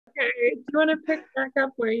Okay, do you want to pick back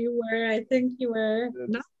up where you were? I think you were,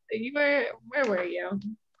 no, you were, where were you?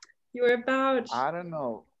 You were about, I don't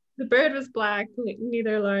know. The bird was black,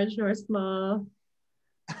 neither large nor small.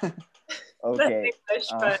 Okay. English,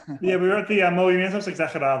 but... Yeah, we were at the movimientos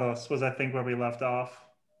exagerados was, I think, where we left off.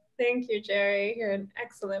 Thank you, Jerry. You're an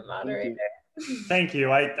excellent moderator. Thank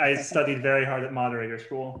you. I studied very hard at moderator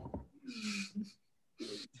school.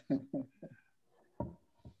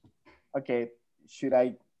 Okay, should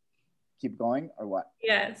I keep going or what?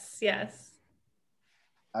 Yes, yes.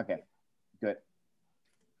 Okay, good.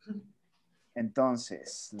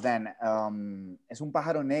 Entonces, then, es un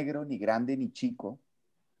pájaro negro, ni grande ni chico.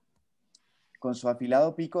 Con su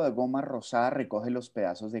afilado pico de goma rosada recoge los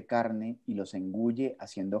pedazos de carne y los engulle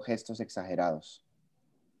haciendo gestos exagerados.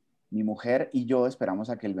 Mi mujer y yo esperamos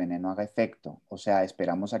a que el veneno haga efecto, o sea,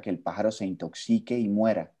 esperamos a que el pájaro se intoxique y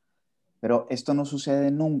muera. Pero esto no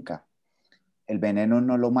sucede nunca. El veneno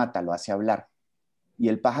no lo mata, lo hace hablar. Y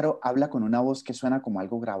el pájaro habla con una voz que suena como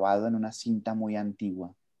algo grabado en una cinta muy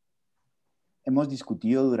antigua. Hemos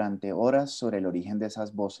discutido durante horas sobre el origen de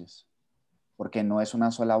esas voces, porque no es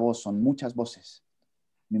una sola voz, son muchas voces.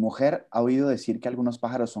 Mi mujer ha oído decir que algunos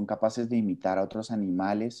pájaros son capaces de imitar a otros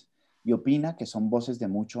animales y opina que son voces de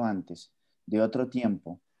mucho antes, de otro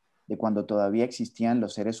tiempo, de cuando todavía existían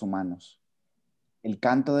los seres humanos. El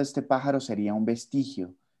canto de este pájaro sería un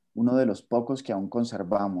vestigio, uno de los pocos que aún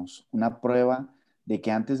conservamos, una prueba de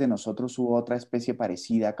que antes de nosotros hubo otra especie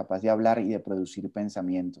parecida, capaz de hablar y de producir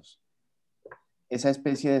pensamientos. Esa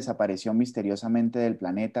especie desapareció misteriosamente del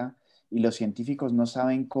planeta y los científicos no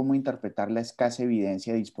saben cómo interpretar la escasa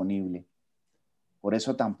evidencia disponible. Por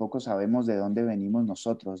eso tampoco sabemos de dónde venimos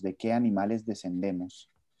nosotros, de qué animales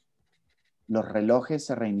descendemos. Los relojes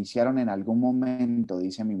se reiniciaron en algún momento,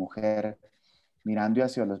 dice mi mujer, mirando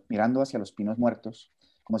hacia los pinos muertos,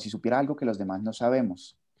 como si supiera algo que los demás no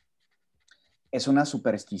sabemos. Es una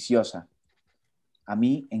supersticiosa. A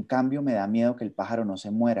mí, en cambio, me da miedo que el pájaro no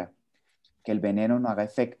se muera, que el veneno no haga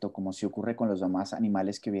efecto, como si ocurre con los demás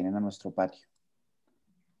animales que vienen a nuestro patio.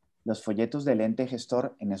 Los folletos del ente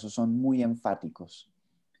gestor en eso son muy enfáticos.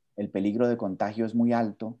 El peligro de contagio es muy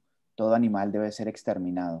alto, todo animal debe ser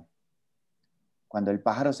exterminado. Cuando el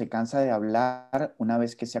pájaro se cansa de hablar, una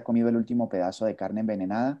vez que se ha comido el último pedazo de carne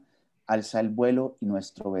envenenada, alza el vuelo y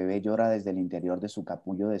nuestro bebé llora desde el interior de su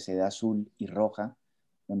capullo de seda azul y roja,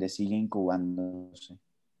 donde sigue incubándose.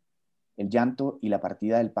 El llanto y la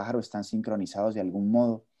partida del pájaro están sincronizados de algún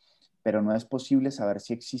modo, pero no es posible saber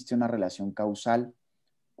si existe una relación causal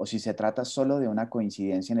o si se trata solo de una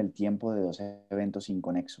coincidencia en el tiempo de dos eventos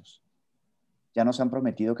inconexos. Ya nos han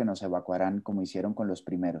prometido que nos evacuarán como hicieron con los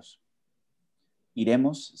primeros.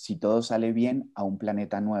 Iremos, si todo sale bien, a un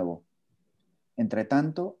planeta nuevo. Entre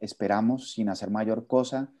tanto, esperamos sin hacer mayor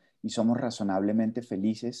cosa y somos razonablemente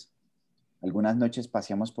felices. Algunas noches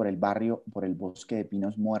paseamos por el barrio, por el bosque de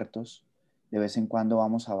pinos muertos. De vez en cuando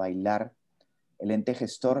vamos a bailar. El ente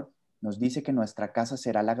gestor nos dice que nuestra casa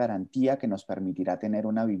será la garantía que nos permitirá tener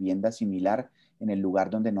una vivienda similar en el lugar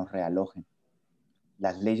donde nos realojen.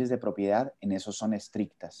 Las leyes de propiedad en eso son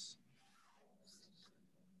estrictas.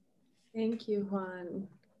 Thank you, Juan.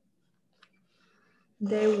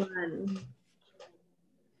 Day one.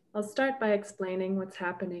 I'll start by explaining what's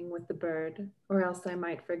happening with the bird, or else I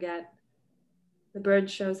might forget. The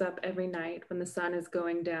bird shows up every night when the sun is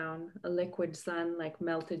going down, a liquid sun like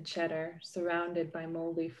melted cheddar, surrounded by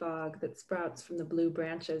moldy fog that sprouts from the blue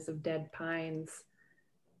branches of dead pines.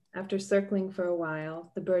 After circling for a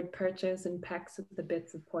while, the bird perches and pecks at the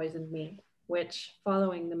bits of poisoned meat, which,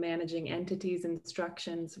 following the managing entity's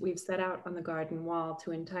instructions, we've set out on the garden wall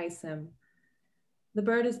to entice him. The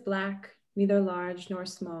bird is black, neither large nor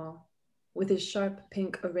small. With his sharp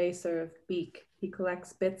pink eraser of beak, he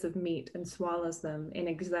collects bits of meat and swallows them in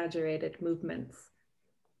exaggerated movements.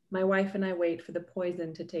 My wife and I wait for the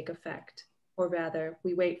poison to take effect, or rather,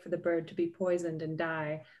 we wait for the bird to be poisoned and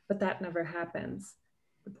die, but that never happens.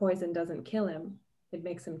 The poison doesn't kill him, it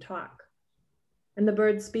makes him talk. And the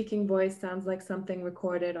bird's speaking voice sounds like something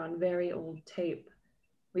recorded on very old tape.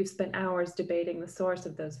 We've spent hours debating the source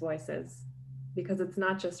of those voices, because it's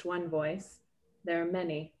not just one voice, there are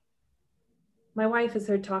many. My wife has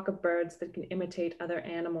heard talk of birds that can imitate other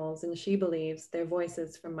animals, and she believes they're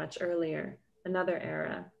voices from much earlier, another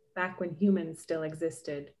era, back when humans still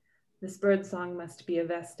existed. This bird song must be a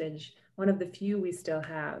vestige, one of the few we still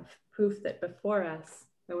have, proof that before us,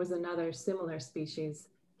 there was another similar species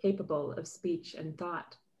capable of speech and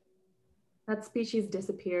thought. That species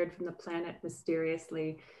disappeared from the planet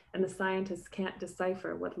mysteriously, and the scientists can't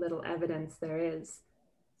decipher what little evidence there is.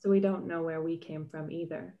 So we don't know where we came from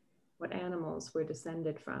either, what animals we're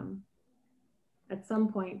descended from. At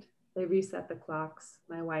some point, they reset the clocks,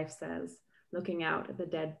 my wife says, looking out at the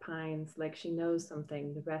dead pines like she knows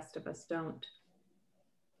something the rest of us don't.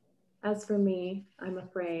 As for me, I'm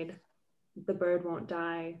afraid that the bird won't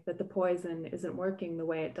die, that the poison isn't working the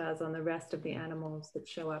way it does on the rest of the animals that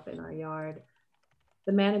show up in our yard.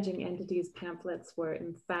 The managing entity's pamphlets were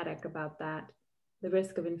emphatic about that. The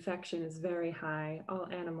risk of infection is very high. All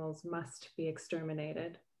animals must be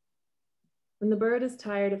exterminated. When the bird is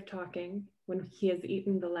tired of talking, when he has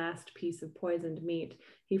eaten the last piece of poisoned meat,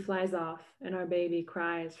 he flies off and our baby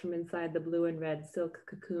cries from inside the blue and red silk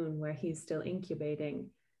cocoon where he's still incubating.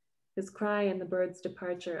 His cry and the bird's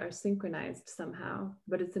departure are synchronized somehow,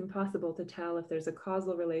 but it's impossible to tell if there's a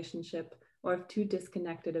causal relationship or if two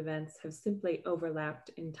disconnected events have simply overlapped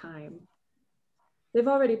in time. They've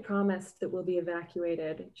already promised that we'll be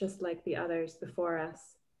evacuated, just like the others before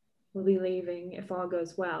us. We'll be leaving, if all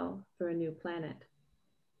goes well, for a new planet.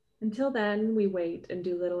 Until then, we wait and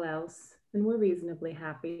do little else, and we're reasonably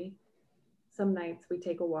happy. Some nights we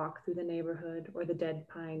take a walk through the neighborhood or the dead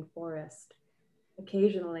pine forest.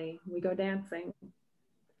 Occasionally, we go dancing.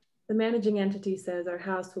 The managing entity says our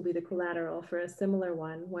house will be the collateral for a similar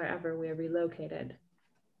one wherever we are relocated.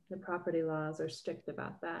 The property laws are strict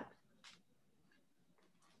about that.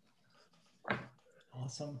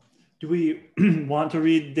 Awesome. Do we want to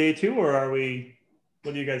read day 2 or are we,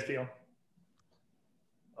 what do you guys feel?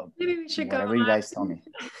 Maybe we should Whatever go you guys tell me.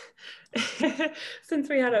 Since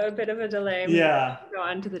we had a bit of a delay, Yeah. go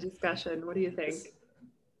on to the discussion. What do you think?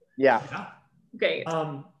 Yeah. Great.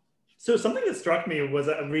 So something that struck me was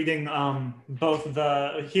reading both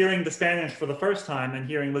hearing the Spanish for the first time and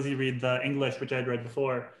hearing Lizzie read the English, which I'd read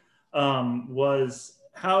before, was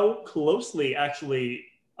how closely actually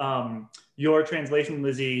your translation,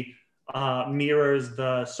 Lizzie, mirrors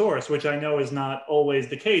the source, which I know is not always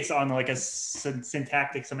the case on like a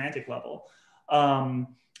syntactic semantic level.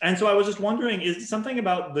 And so I was just wondering, is something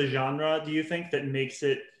about the genre, do you think, that makes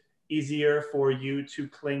it easier for you to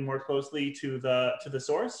cling more closely to the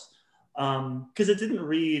source? Because it didn't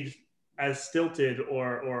read as stilted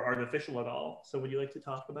or artificial at all. So would you like to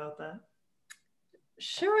talk about that?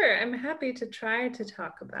 Sure, I'm happy to try to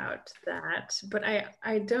talk about that, but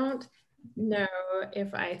I don't know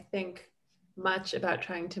if I think much about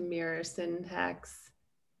trying to mirror syntax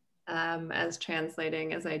as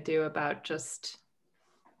translating as I do about just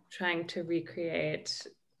trying to recreate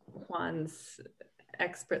Juan's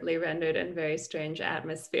expertly rendered and very strange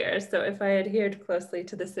atmosphere. So if I adhered closely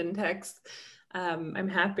to the syntax, I'm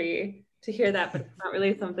happy to hear that, but it's not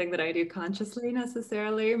really something that I do consciously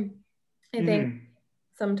necessarily. I think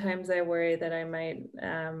sometimes I worry that I might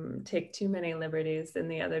take too many liberties in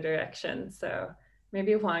the other direction. So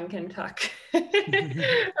maybe Juan can talk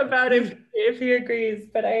about if he agrees,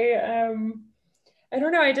 but I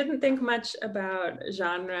don't know, I didn't think much about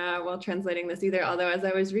genre while translating this either, although as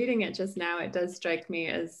I was reading it just now, it does strike me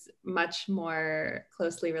as much more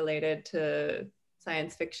closely related to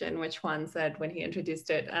science fiction, which Juan said when he introduced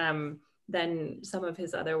it, than some of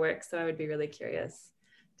his other works. So I would be really curious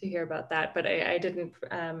to hear about that. But I didn't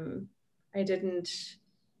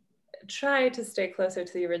try to stay closer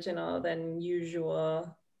to the original than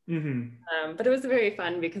usual. But it was very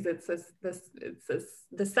fun because it's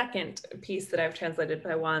the second piece that I've translated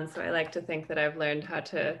by Juan, so I like to think that I've learned how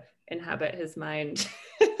to inhabit his mind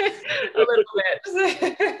a little bit,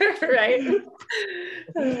 right?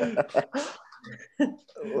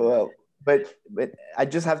 Well, but I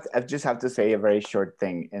just have to say a very short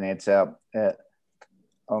thing, and it's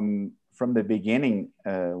from the beginning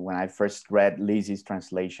when I first read Lizzie's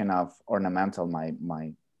translation of Ornamental,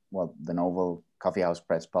 the novel Coffee House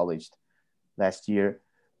Press published last year,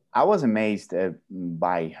 I was amazed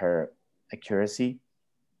by her accuracy,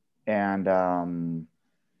 and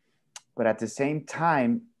but at the same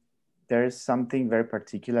time, there is something very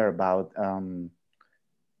particular about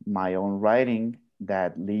my own writing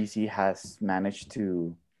that Lizzie has managed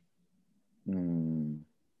to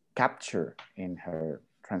capture in her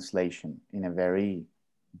translation in a very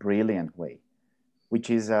brilliant way, which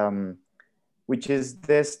is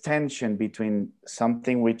this tension between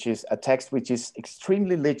something which is a text which is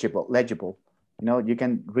extremely legible, you know, you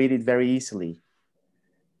can read it very easily,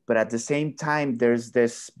 but at the same time there's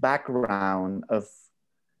this background of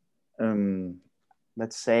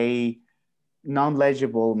let's say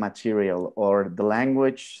non-legible material, or the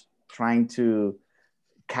language trying to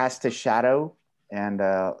cast a shadow, and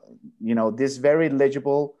you know, this very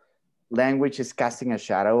legible language is casting a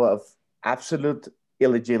shadow of absolute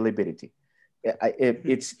illegibility.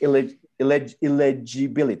 It's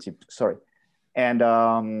illegibility, sorry. And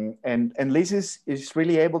Liz is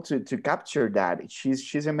really able to capture that.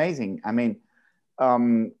 She's amazing. I mean,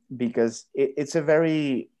 because it's a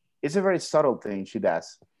very subtle thing she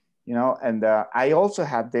does, you know. And I also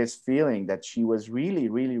had this feeling that she was really,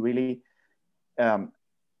 really, really, at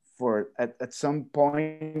some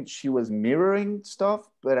point she was mirroring stuff,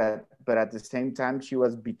 but at the same time she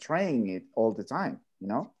was betraying it all the time, you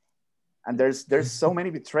know. And there's so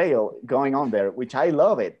many betrayal going on there, which I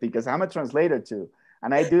love it because I'm a translator too,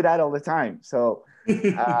 and I do that all the time. So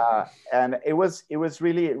and it was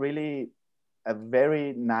really, really a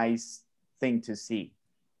very nice thing to see,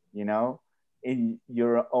 you know, in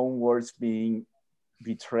your own words being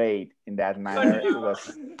betrayed in that manner. It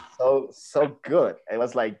was so good. It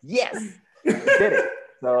was like, yes, we did it.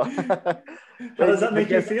 So how does that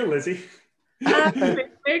make you feel, Lizzie?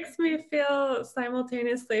 It makes me feel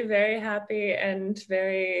simultaneously very happy and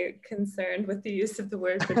very concerned with the use of the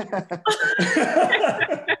word betrayal.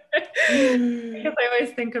 Because I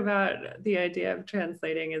always think about the idea of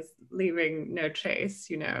translating as leaving no trace,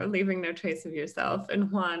 you know, leaving no trace of yourself.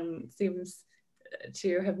 And Juan seems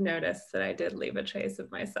to have noticed that I did leave a trace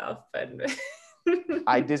of myself, but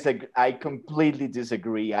I disagree. I completely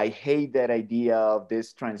disagree. I hate that idea of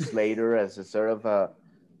this translator as a sort of a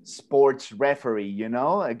sports referee, you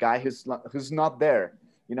know, a guy who's not there,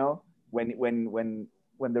 you know.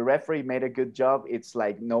 When the referee made a good job, it's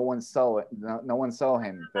like no one saw it, no one saw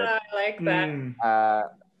him. But I like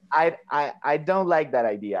that. I don't like that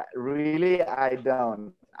idea, really. I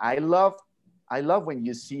don't. I love when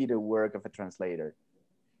you see the work of a translator,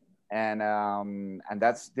 and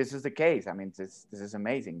this is the case. I mean, this is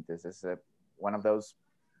amazing. This is one of those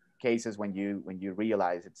cases when you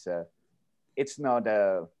realize it's not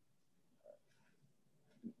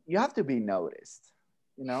you have to be noticed,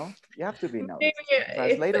 you know. You have to be noticed. The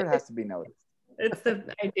translator has to be noticed. It's the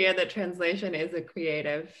idea that translation is a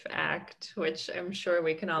creative act, which I'm sure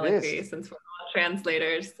we can all agree since we're all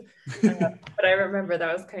translators. But I remember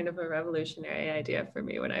that was kind of a revolutionary idea for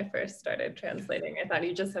me when I first started translating. I thought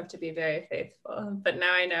you just have to be very faithful. But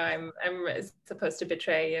now I know I'm supposed to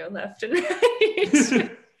betray you left and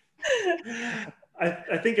right.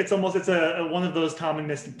 I think it's one of those common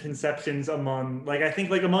misconceptions among, like, I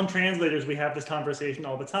think like among translators, we have this conversation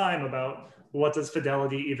all the time about what does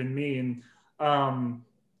fidelity even mean?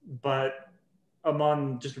 But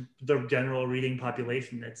among just the general reading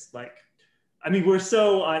population, it's like, I mean, we're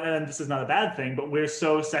so, and this is not a bad thing, but we're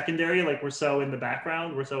so secondary, like we're so in the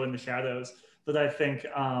background, we're so in the shadows, that I think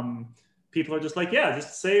people are just like, yeah,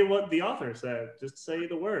 just say what the author said, just say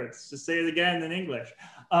the words, just say it again in English.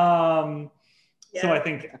 So I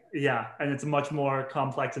think, yeah, and it's a much more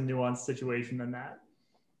complex and nuanced situation than that.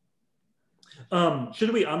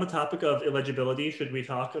 Should we, on the topic of illegibility, should we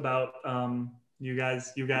talk about you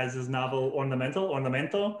guys' novel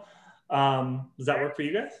Ornamento? Does that work for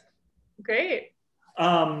you guys? Great.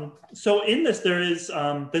 So in this, there is,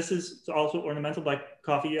 this is also Ornamento by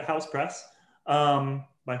Coffee House Press,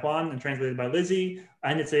 by Juan and translated by Lizzie.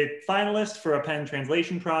 And it's a finalist for a PEN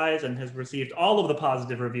Translation Prize and has received all of the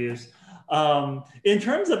positive reviews. In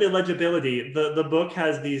terms of illegibility, the book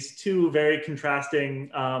has these two very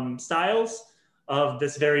contrasting styles of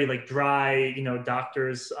this very like dry, you know,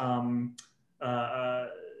 doctor's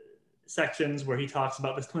sections where he talks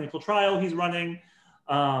about this clinical trial he's running.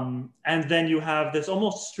 And then you have this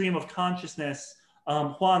almost stream of consciousness.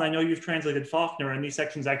 Juan, I know you've translated Faulkner, and these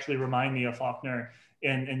sections actually remind me of Faulkner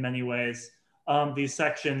in many ways. These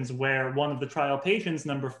sections where one of the trial patients,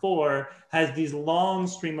 number 4, has these long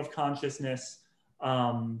stream of consciousness,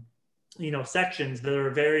 you know, sections that are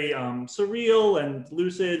very surreal and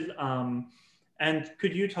lucid. And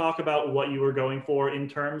could you talk about what you were going for in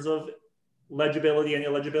terms of legibility and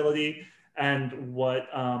illegibility, and what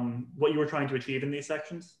you were trying to achieve in these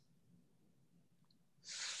sections?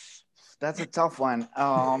 That's a tough one.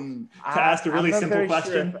 To ask a really simple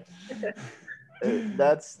question. Sure.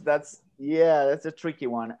 That's a tricky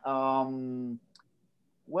one.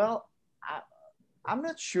 Well, I'm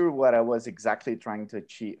not sure what I was exactly trying to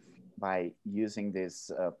achieve by using this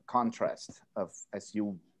contrast of, as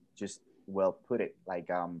you just well put it, like,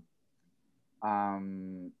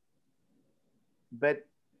 but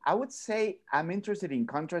I would say I'm interested in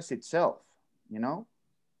contrast itself, you know?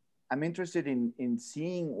 I'm interested in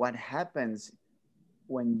seeing what happens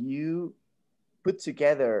when you put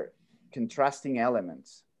together contrasting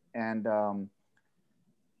elements. And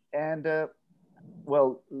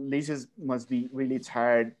well, Lisa must be really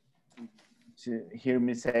tired to hear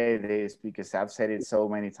me say this because I've said it so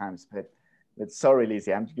many times, but sorry,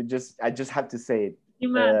 Lizzie, I just have to say it. You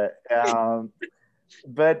must.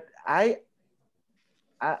 But I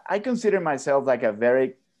consider myself like a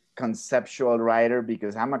very conceptual writer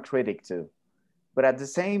because I'm a critic too. but at the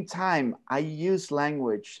same time, I use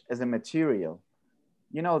language as a material.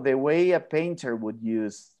 You know, the way a painter would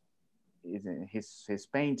use his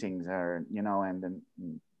paintings are, you know, and the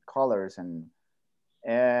colors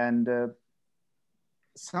and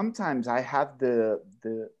sometimes I have the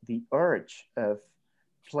urge of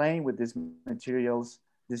playing with these materials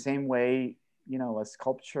the same way, you know, a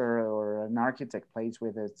sculpture or an architect plays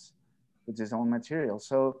with his own material.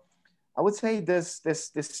 So I would say this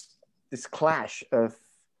clash of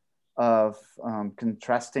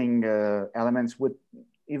contrasting elements would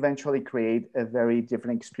eventually create a very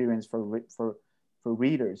different experience for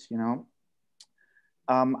readers. You know,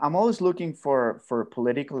 I'm always looking for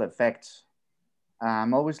political effects.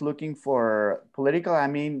 I'm always looking for political. I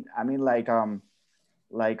mean like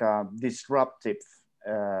disruptive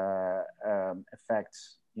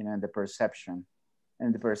effects. You know, in the perception.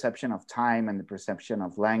 And the perception of time and the perception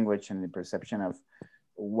of language and the perception of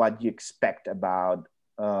what you expect about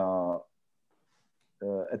a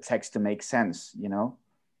text to make sense, you know?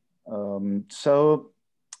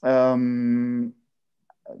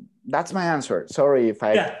 That's my answer. Sorry if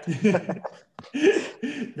I... Yeah.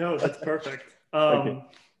 No, that's perfect. Okay.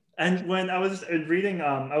 And when I was reading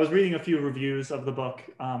a few reviews of the book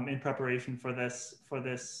in preparation for this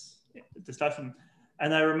discussion.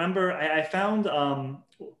 And I remember I found,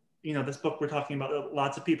 you know, this book we're talking about,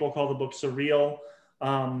 lots of people call the book surreal.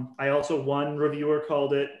 I also, one reviewer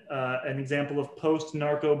called it an example of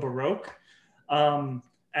post-narco Baroque. And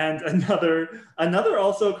another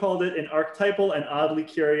also called it an archetypal and oddly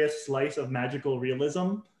curious slice of magical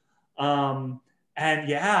realism. And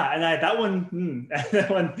yeah, and that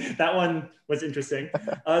one was interesting.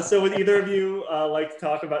 So would either of you like to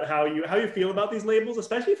talk about how you feel about these labels,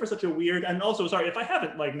 especially for such a weird, and also, sorry if I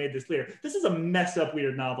haven't like made this clear, this is a messed up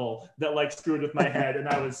weird novel that like screwed with my head, and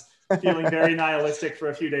I was feeling very nihilistic for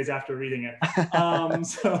a few days after reading it.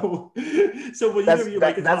 So would either of you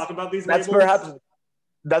like to talk about these labels?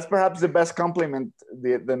 That's perhaps the best compliment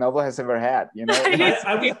the novel has ever had, you know?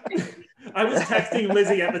 I was texting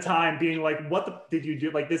Lizzie at the time being like, what did you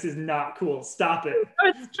do? Like, this is not cool. Stop it.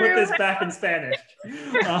 Put this back in Spanish.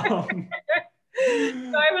 So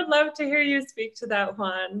I would love to hear you speak to that,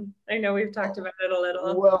 Juan. I know we've talked about it a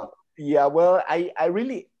little. Well, yeah, well, I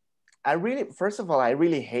really, first of all, I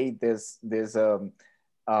really hate this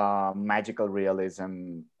magical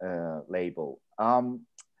realism label.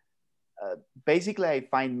 Basically, I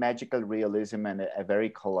find magical realism a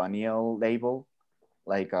very colonial label.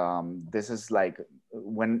 Like this is like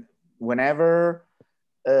whenever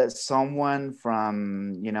someone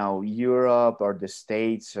from, you know, Europe or the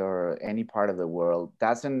States or any part of the world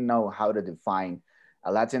doesn't know how to define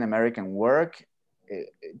a Latin American work,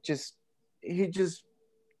 he just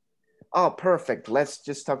oh, perfect, let's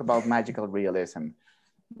just talk about magical realism,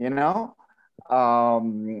 you know.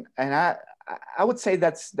 And I would say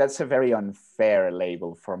that's a very unfair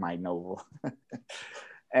label for my novel.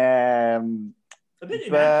 A bit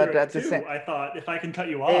inaccurate too, I thought, if I can cut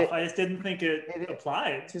you off. I just didn't think it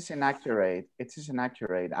applied. It is inaccurate. It is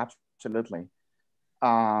inaccurate, absolutely.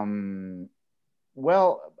 Well,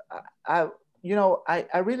 I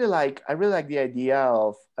really like the idea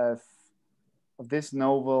of this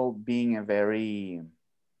novel being a very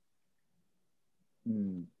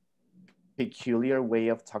peculiar way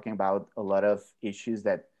of talking about a lot of issues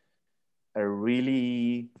that are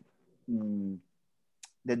really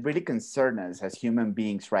that really concern us as human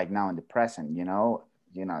beings right now in the present. You know,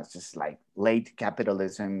 it's just like late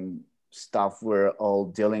capitalism stuff we're all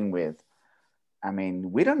dealing with. I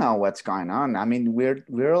mean, we don't know what's going on. I mean,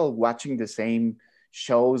 we're all watching the same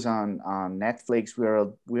shows on Netflix.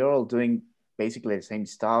 We're all doing basically the same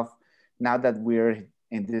stuff. Now that we're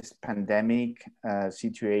in this pandemic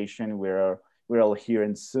situation, we're all here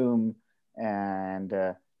in Zoom, and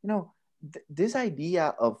this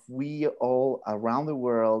idea of we all around the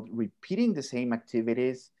world repeating the same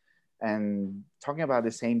activities and talking about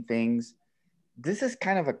the same things, this is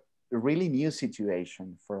kind of a really new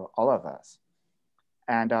situation for all of us.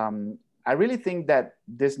 And I really think that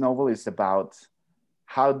this novel is about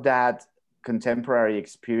how that contemporary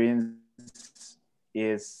experience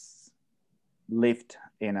is lived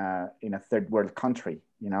in a third world country,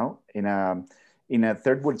 you know, in a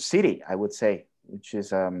third world city, I would say, which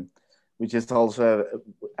is also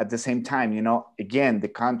at the same time, you know, again, the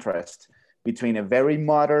contrast between a very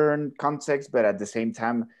modern context, but at the same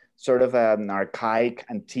time, sort of an archaic,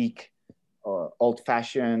 antique,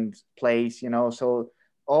 old-fashioned place, you know. So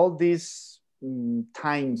all these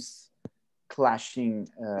times clashing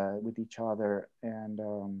with each other, and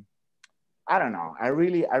I don't know. I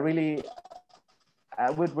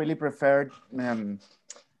would really prefer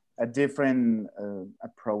a different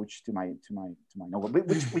approach to my novel,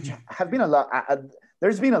 which have been a lot.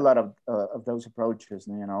 There's been a lot of those approaches.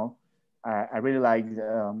 You know, I really like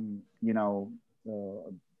you know,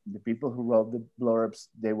 the people who wrote the blurbs.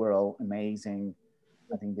 They were all amazing.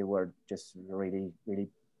 I think they were just really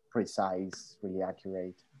precise, really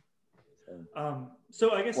accurate.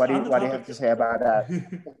 So I guess what do you have to say about that?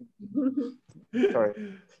 Sorry,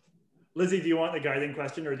 Lizzie, do you want a guiding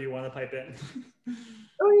question or do you want to pipe in?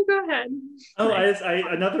 Oh, you go ahead. Oh,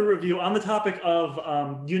 another review on the topic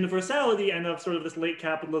of universality and of sort of this late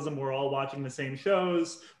capitalism. We're all watching the same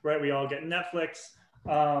shows, right? We all get Netflix,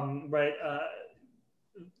 right?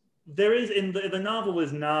 There is the novel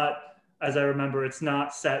is not, as I remember, it's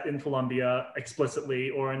not set in Colombia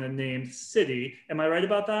explicitly or in a named city. Am I right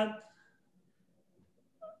about that?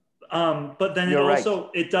 But then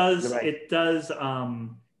it does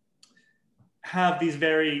have these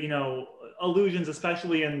very, you know, allusions,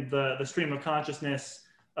 especially in the stream of consciousness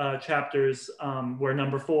chapters, where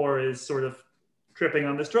number 4 is sort of tripping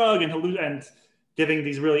on this drug and giving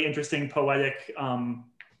these really interesting poetic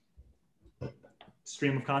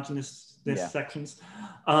stream of consciousness sections.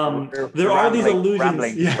 There are these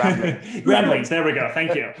allusions. Ramblings. There we go.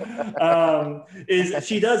 Thank you.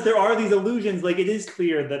 There are these allusions. Like, it is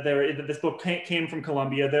clear that that this book came from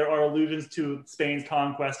Colombia. There are allusions to Spain's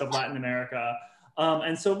conquest of Latin America.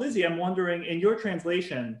 And so, Lizzie, I'm wondering, in your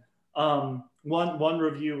translation, one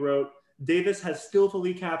review wrote, Davis has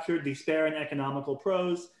skillfully captured the spare and economical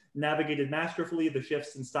prose, navigated masterfully the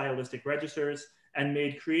shifts in stylistic registers, and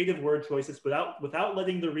made creative word choices without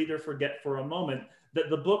letting the reader forget for a moment that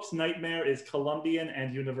the book's nightmare is Colombian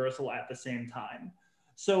and universal at the same time.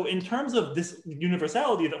 So in terms of this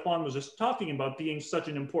universality that Juan was just talking about being such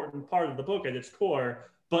an important part of the book at its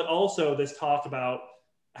core, but also this talk about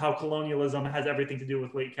how colonialism has everything to do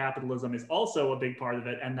with late capitalism is also a big part of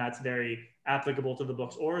it, and that's very applicable to the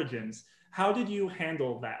book's origins. How did you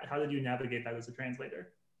handle that? How did you navigate that as a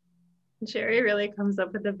translator? Gerry really comes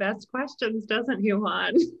up with the best questions, doesn't he,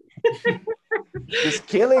 Juan? He's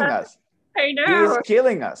killing us. I know. He's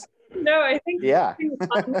killing us. No, I think yeah.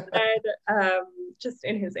 Juan said, just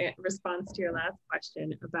in his response to your last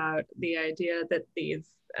question about the idea that these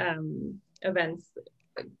events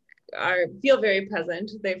feel very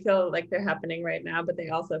present. They feel like they're happening right now, but they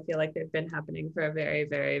also feel like they've been happening for a very,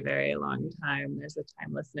 very, very long time. There's a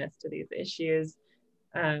timelessness to these issues.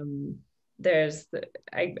 There's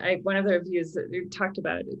one of the reviews that we talked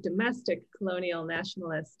about domestic, colonial,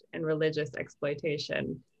 nationalist, and religious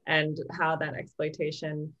exploitation, and how that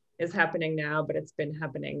exploitation is happening now, but it's been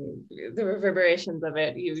happening, the reverberations of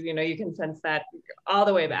it, you know, you can sense that all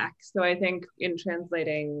the way back. So I think in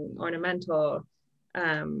translating Ornamento,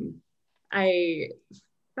 I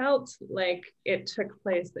felt like it took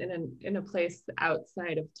place in a place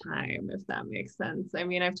outside of time, if that makes sense. I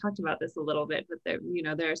mean, I've talked about this a little bit, but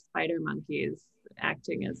there are spider monkeys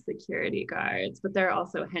acting as security guards, but there are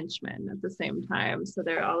also henchmen at the same time. So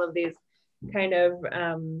there are all of these kind of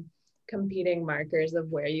competing markers of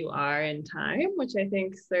where you are in time, which I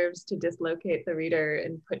think serves to dislocate the reader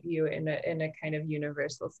and put you in a kind of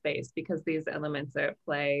universal space, because these elements are at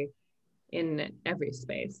play in every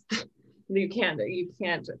space. You can't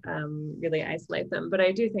really isolate them. But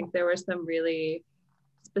I do think there were some really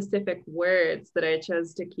specific words that I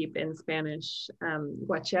chose to keep in Spanish.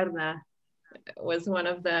 Guacherna was one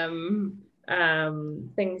of them.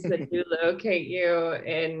 Things that do locate you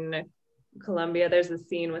in Colombia. There's a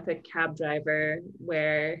scene with a cab driver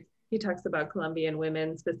where he talks about Colombian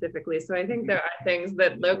women specifically. So I think there are things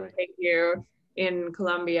that locate you in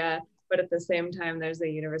Colombia, but at the same time, there's a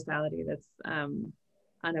universality that's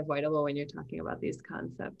unavoidable when you're talking about these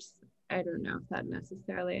concepts. I don't know if that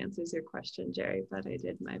necessarily answers your question, Gerry, but I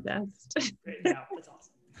did my best. Yeah, that's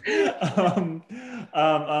awesome.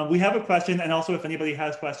 We have a question, and also if anybody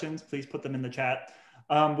has questions, please put them in the chat.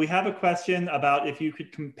 We have a question about if you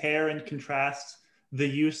could compare and contrast the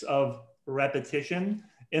use of repetition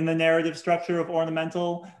in the narrative structure of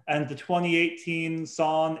Ornamental and the 2018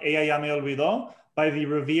 song Ella ya me olvidó by the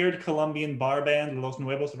revered Colombian bar band Los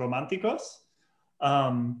Nuevos Románticos.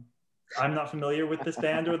 I'm not familiar with this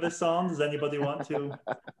band or this song. Does anybody want to?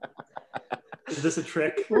 Is this a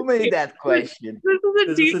trick? Who made that question?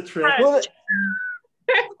 Is this a trick?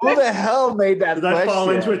 Who the hell made that question? Did I fall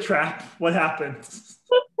into a trap? What happened?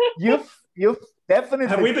 You've definitely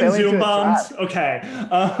have we been Zoom bombed? Okay.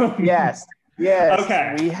 Yes.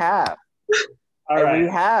 Okay. We have. All right. We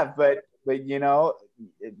have, but you know,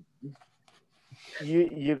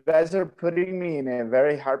 you guys are putting me in a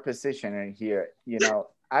very hard position in here. You know,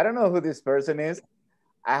 I don't know who this person is.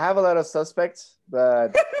 I have a lot of suspects,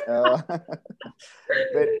 but Well,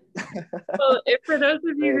 if for those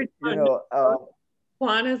of you who don't know,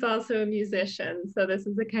 Juan is also a musician, so this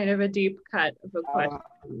is a kind of a deep cut of a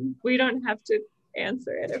question. We don't have to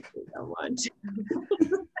answer it if we don't want to.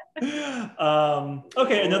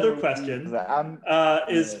 Okay, another question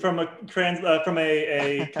is from a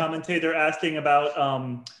commentator asking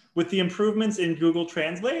about with the improvements in Google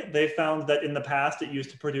Translate, they found that in the past it used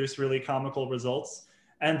to produce really comical results,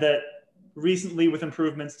 and that recently with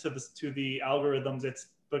improvements to the algorithms, it's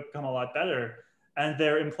become a lot better. And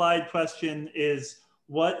their implied question is,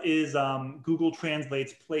 what is Google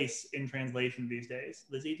Translate's place in translation these days?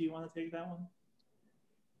 Lizzie, do you want to take that one?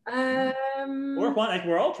 Or Juan, like,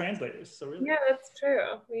 we're all translators, so really. Yeah, that's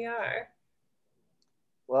true. We are.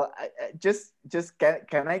 Well,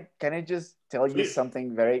 can I just tell you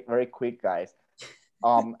something very, very quick, guys?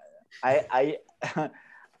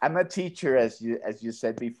 I'm a teacher, as you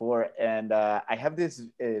said before, and I have this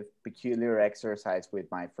peculiar exercise with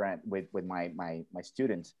my my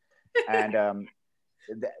students, and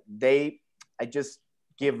I just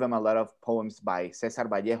give them a lot of poems by César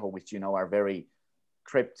Vallejo, which are very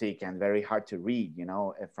cryptic and very hard to read,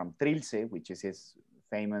 from Trilce, which is his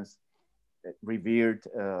famous, revered,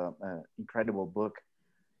 incredible book.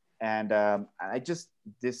 And there's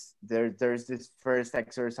this first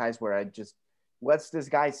exercise where what's this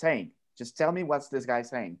guy saying? Just tell me what's this guy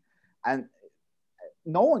saying. And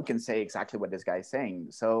no one can say exactly what this guy is saying.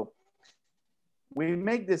 So we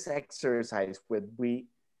make this exercise where we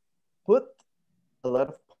put a lot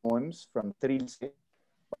of poems from Trilce,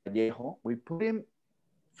 Vallejo, we put him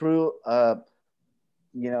through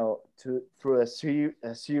through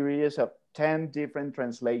a series of 10 different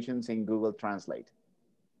translations in Google Translate.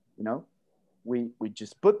 We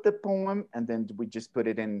just put the poem and then we just put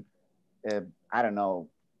it in I don't know,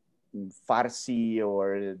 Farsi,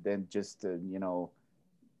 or then just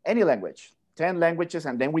any language, 10 languages,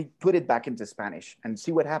 and then we put it back into Spanish and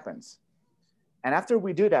see what happens. And after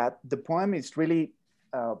we do that, the poem is really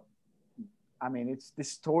it's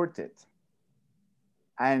distorted.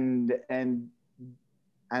 And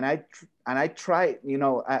I try,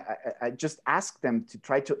 I just ask them to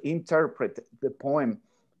try to interpret the poem,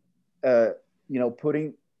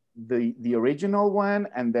 putting the original one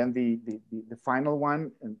and then the final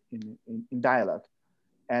one in dialogue.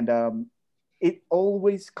 And they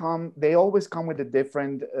always come with a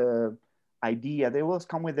different idea. They always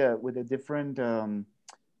come with a different, I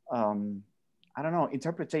don't know,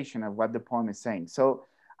 interpretation of what the poem is saying. So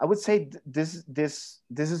I would say this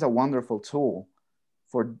is a wonderful tool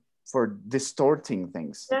for distorting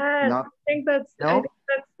things. Yeah, I think that's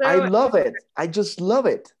I love it. I just love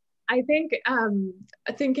it. I think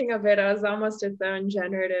thinking of it as almost its own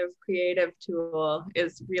generative creative tool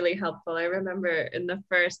is really helpful. I remember in the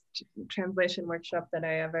first translation workshop that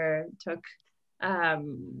I ever took,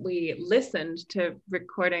 we listened to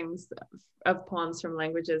recordings of poems from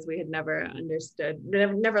languages we had never understood,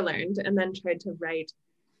 never learned, and then tried to write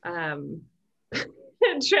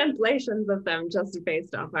translations of them just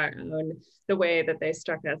based off our own, the way that they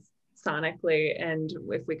struck us sonically, and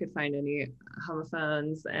if we could find any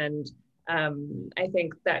homophones. And I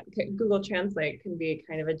think that Google Translate can be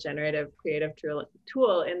kind of a generative creative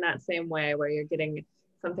tool in that same way, where you're getting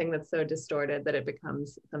something that's so distorted that it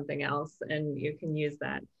becomes something else, and you can use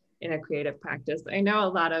that in a creative practice. I know a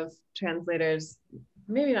lot of translators,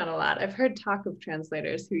 maybe not a lot, I've heard talk of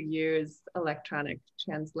translators who use electronic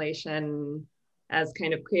translation as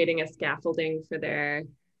kind of creating a scaffolding for their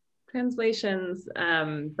translations,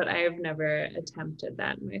 but I have never attempted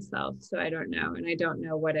that myself, so I don't know, and I don't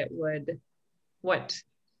know what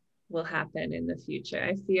will happen in the future.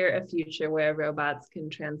 I fear a future where robots can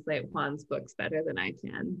translate Juan's books better than I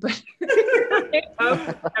can, but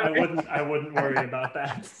I wouldn't worry about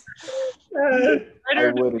that. I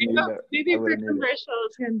don't know. Maybe for commercial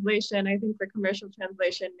translation, I think for commercial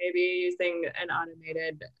translation, maybe using an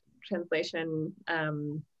automated translation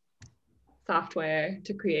software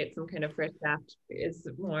to create some kind of first draft is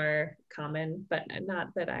more common, but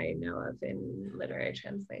not that I know of in literary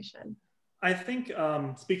translation. I think,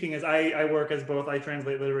 speaking as I work as both, I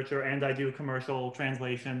translate literature and I do commercial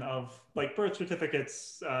translation of like birth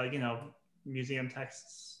certificates, museum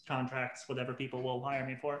texts, contracts, whatever people will hire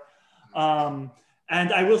me for. And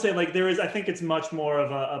I will say, like, I think it's much more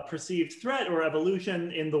of a perceived threat or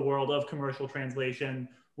evolution in the world of commercial translation,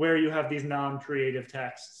 where you have these non-creative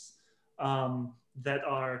texts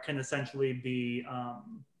that can essentially be,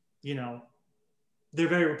 they're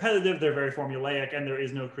very repetitive, they're very formulaic, and there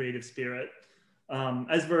is no creative spirit,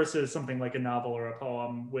 as versus something like a novel or a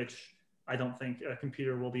poem, which I don't think a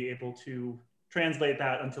computer will be able to translate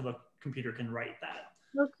that until the computer can write that.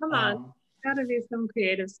 Well, come on. Gotta be some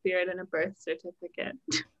creative spirit in a birth certificate.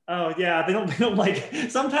 Oh yeah, they don't like,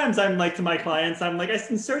 sometimes I'm like to my clients, I'm like, I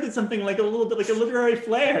inserted something like a little bit like a literary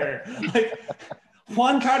flair. Like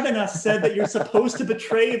Juan Cárdenas said that you're supposed to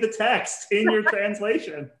betray the text in your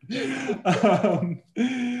translation.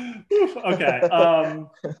 Okay.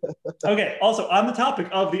 Okay. Also, on the topic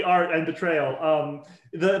of the art and betrayal,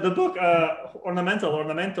 the book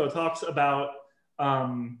Ornamento talks about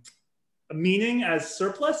meaning as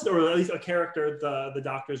surplus, or at least a character, the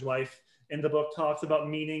doctor's wife in the book talks about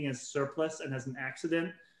meaning as surplus and as an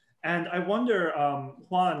accident. And I wonder,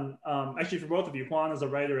 Juan, actually for both of you, Juan as a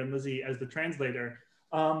writer and Lizzie as the translator,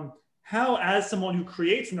 how, as someone who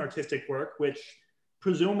creates an artistic work, which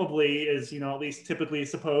presumably is, at least typically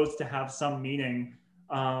supposed to have some meaning,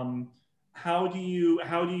 how do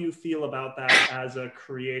you feel about that as a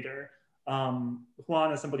creator?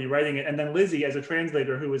 Juan as somebody writing it, and then Lizzie as a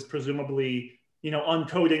translator who is presumably,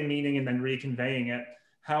 uncoding meaning and then reconveying it.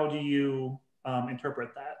 How do you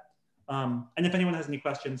interpret that? And if anyone has any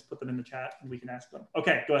questions, put them in the chat and we can ask them.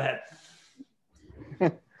 Okay, go ahead.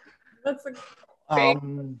 That's a great...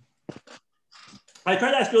 I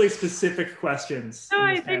try to ask really specific questions. No,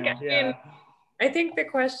 I think the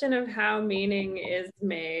question of how meaning is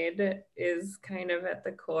made is kind of at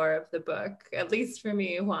the core of the book, at least for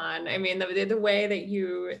me, Juan. I mean, the way that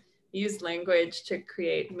you use language to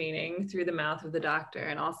create meaning through the mouth of the doctor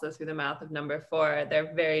and also through the mouth of number 4,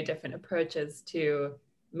 they're very different approaches to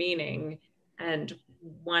meaning. And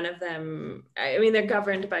one of them, I mean, they're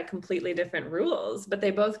governed by completely different rules, but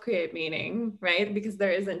they both create meaning, right? Because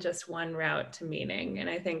there isn't just one route to meaning. And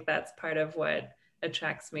I think that's part of what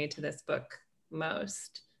attracts me to this book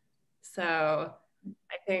most. So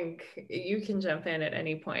I think you can jump in at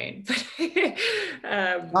any point.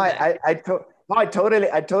 I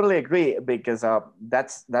totally agree, because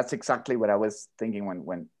that's exactly what I was thinking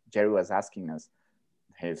when Gerry was asking us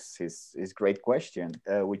his great question,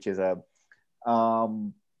 which is I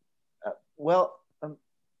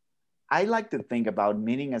like to think about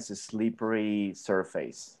meaning as a slippery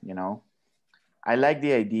surface. I like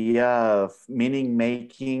the idea of meaning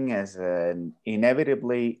making as an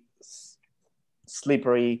inevitably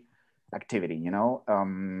slippery activity,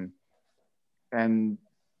 and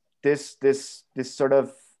this sort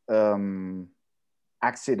of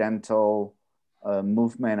accidental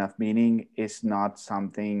movement of meaning is not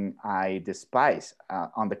something I despise.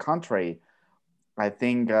 On the contrary, I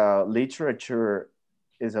think literature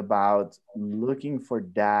is about looking for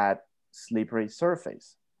that slippery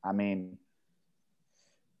surface. I mean,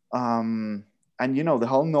 and the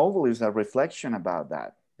whole novel is a reflection about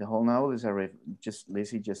that. The whole novel is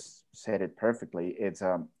Lizzie just said it perfectly. It's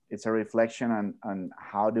a reflection on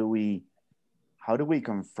how do we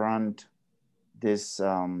confront this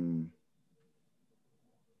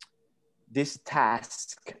this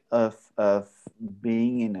task of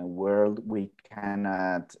being in a world we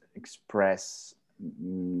cannot express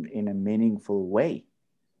in a meaningful way,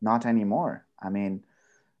 not anymore. I mean,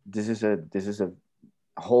 this is a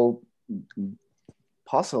whole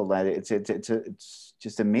puzzle that it's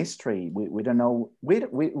just a mystery. We don't know. We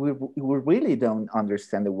really don't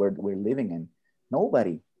understand the world we're living in.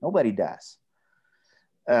 Nobody does.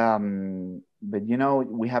 But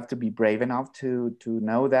we have to be brave enough to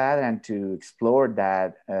know that and to explore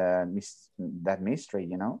that that mystery.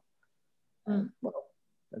 Well,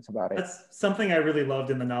 that's about it. That's something I really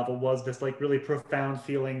loved in the novel, was this like really profound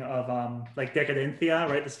feeling of like decadencia,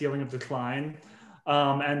 right? This feeling of decline,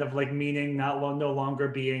 and of like meaning no longer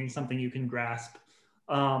being something you can grasp.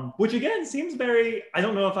 Which again seems very, I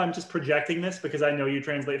don't know if I'm just projecting this because I know you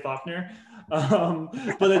translate Faulkner,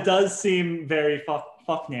 but it does seem very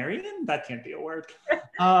Faulknerian. That can't be a word.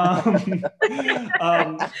 A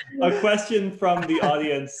question from the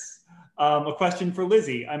audience. A question for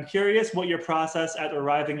Lizzie. I'm curious what your process at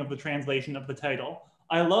arriving of the translation of the title.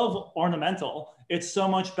 I love ornamental. It's so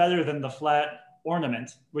much better than the flat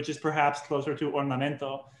ornament, which is perhaps closer to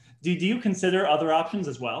ornamento. Do you consider other options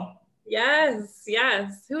as well? Yes.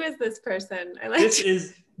 Who is this person? This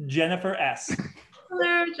is Jennifer S.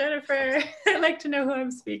 Hello, Jennifer. I'd like to know who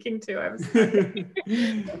I'm speaking to. I'm sorry.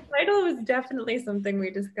 The title was definitely something we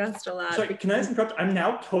discussed a lot. Sorry, can I just interrupt? I'm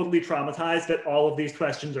now totally traumatized that all of these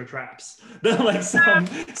questions are traps. That like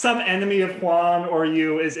some enemy of Juan or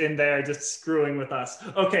you is in there just screwing with us.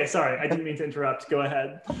 Okay, sorry, I didn't mean to interrupt. Go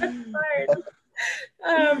ahead. That's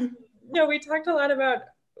fine. No, we talked a lot about,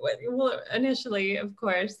 well, initially, of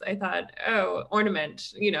course, I thought, oh,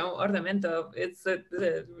 ornament, ornamento, it's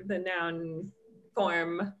the noun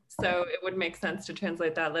form, so it would make sense to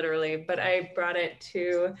translate that literally, but I brought it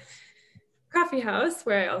to coffee house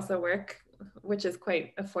where I also work, which is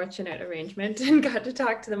quite a fortunate arrangement, and got to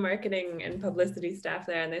talk to the marketing and publicity staff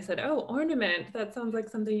there. And they said, oh, ornament, that sounds like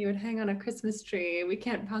something you would hang on a Christmas tree. We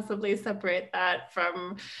can't possibly separate that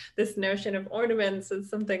from this notion of ornaments as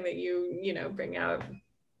something that you know, bring out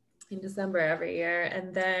in December every year.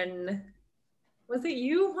 And then, was it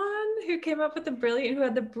you, Juan, who came up with who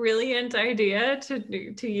had the brilliant idea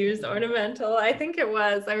to use ornamental? I think it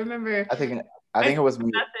was. I remember. I think it was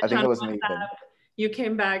me. I think it was me. You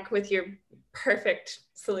came back with your perfect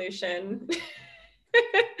solution.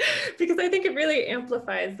 Because I think it really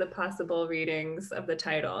amplifies the possible readings of the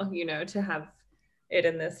title, you know, to have it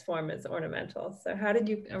in this form as ornamental. So how did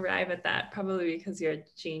you arrive at that? Probably because you're a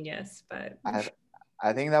genius, but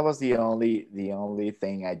I think that was the only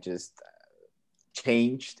thing I just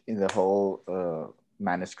changed in the whole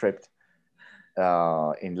manuscript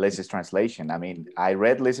in Liz's translation. I mean, I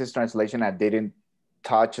read Liz's translation. I didn't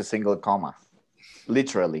touch a single comma.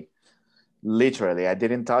 Literally, I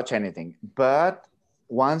didn't touch anything. But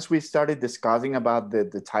once we started discussing about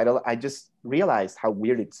the title, I just realized how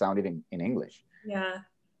weird it sounded in English. Yeah.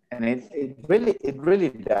 And it really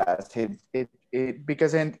does. It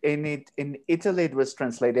because in Italy it was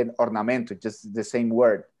translated ornamento, just the same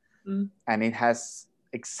word, and it has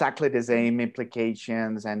exactly the same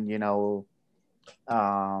implications, and you know,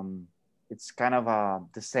 it's kind of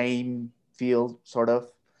the same feel, sort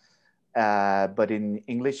of. But in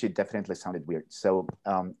English, it definitely sounded weird. So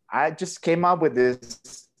I just came up with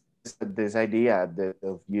this idea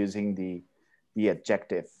of using the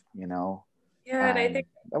adjective, you know. Yeah, and I think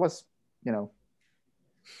that was, you know,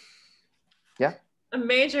 yeah, a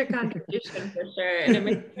major contribution for sure. And it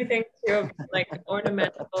makes me think too of like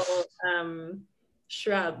ornamental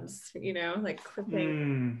shrubs, you know, like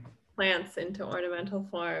clipping plants into ornamental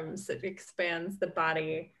forms. It expands the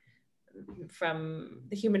body from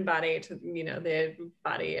the human body to, you know, the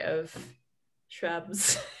body of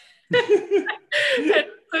shrubs and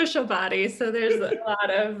social body. So there's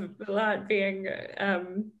a lot being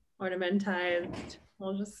ornamentized.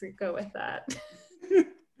 We'll just go with that.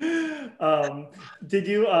 Did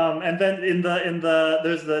you and then in the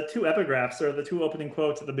there's the two epigraphs, or the two opening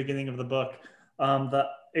quotes at the beginning of the book, the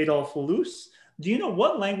Adolf Loos. Do you know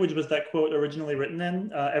what language was that quote originally written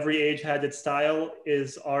in? Every age had its style.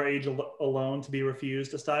 Is our age alone to be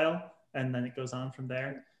refused a style? And then it goes on from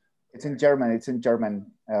there. It's in German. It's in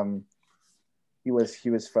German. He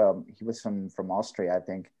was from Austria, I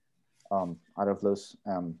think. Adolf Loos.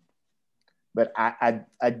 But I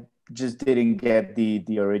just didn't get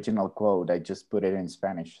the original quote. I just put it in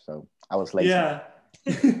Spanish, so I was lazy. Yeah.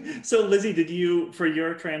 So Lizzie, did you, for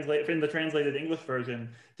your in the translated English version,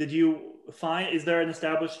 did you find, is there an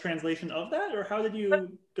established translation of that, or how did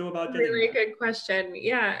you go about getting really that? Good question.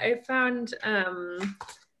 Yeah, I found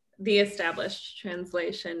the established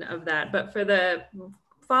translation of that, but for the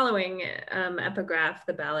following epigraph,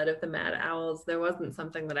 The Ballad of the Mad Owls, there wasn't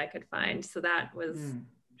something that I could find, so that was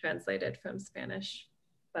translated from Spanish.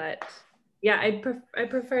 But yeah, I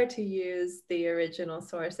prefer to use the original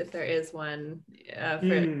source if there is one for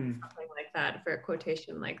something like that, for a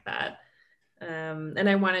quotation like that. And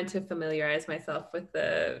I wanted to familiarize myself with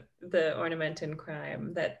the ornament in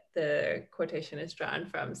crime that the quotation is drawn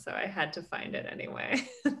from, so I had to find it anyway.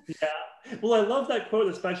 Yeah, well, I love that quote,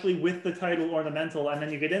 especially with the title ornamental, and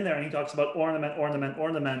then you get in there and he talks about ornament, ornament,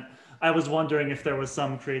 ornament. I was wondering if there was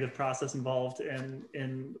some creative process involved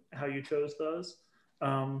in how you chose those.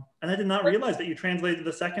 And I did not realize that you translated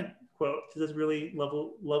the second quote, because it's really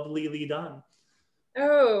lovelily done.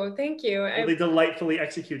 Oh, thank you. Really delightfully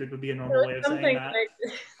executed would be a normal way of saying that.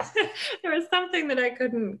 There was something that I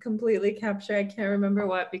couldn't completely capture. I can't remember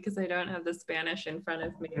what, because I don't have the Spanish in front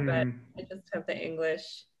of me, but I just have the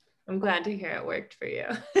English. I'm glad to hear it worked for you.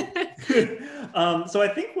 So I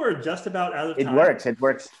think we're just about out of time. It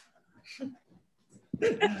works.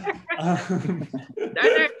 Are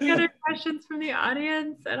there any other questions from the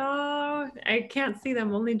audience at all? I can't see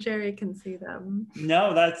them. Only Jerry can see them.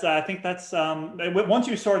 No, that's. I think that's. Once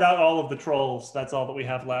you sort out all of the trolls, that's all that we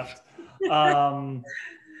have left.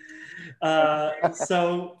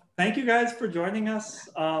 So thank you guys for joining us.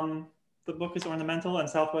 The book is Ornamental, and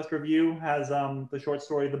Southwest Review has the short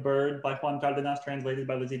story "The Bird" by Juan Cárdenas, translated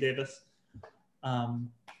by Lizzie Davis.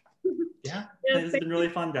 Yeah, this has been really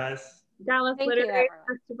fun, guys. Dallas Literary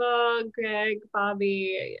Festival, Greg,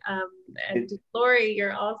 Bobby, and Lori,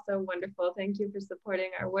 you're also wonderful. Thank you for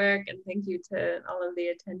supporting our work, and thank you to all of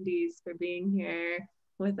the attendees for being here.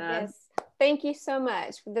 with us. Yes. Thank you so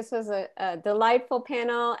much. This was a delightful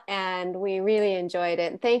panel and we really enjoyed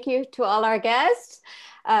it. And thank you to all our guests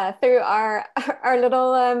through our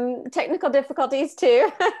little technical difficulties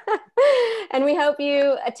too. And we hope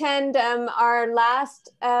you attend our last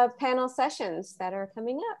panel sessions that are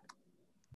coming up.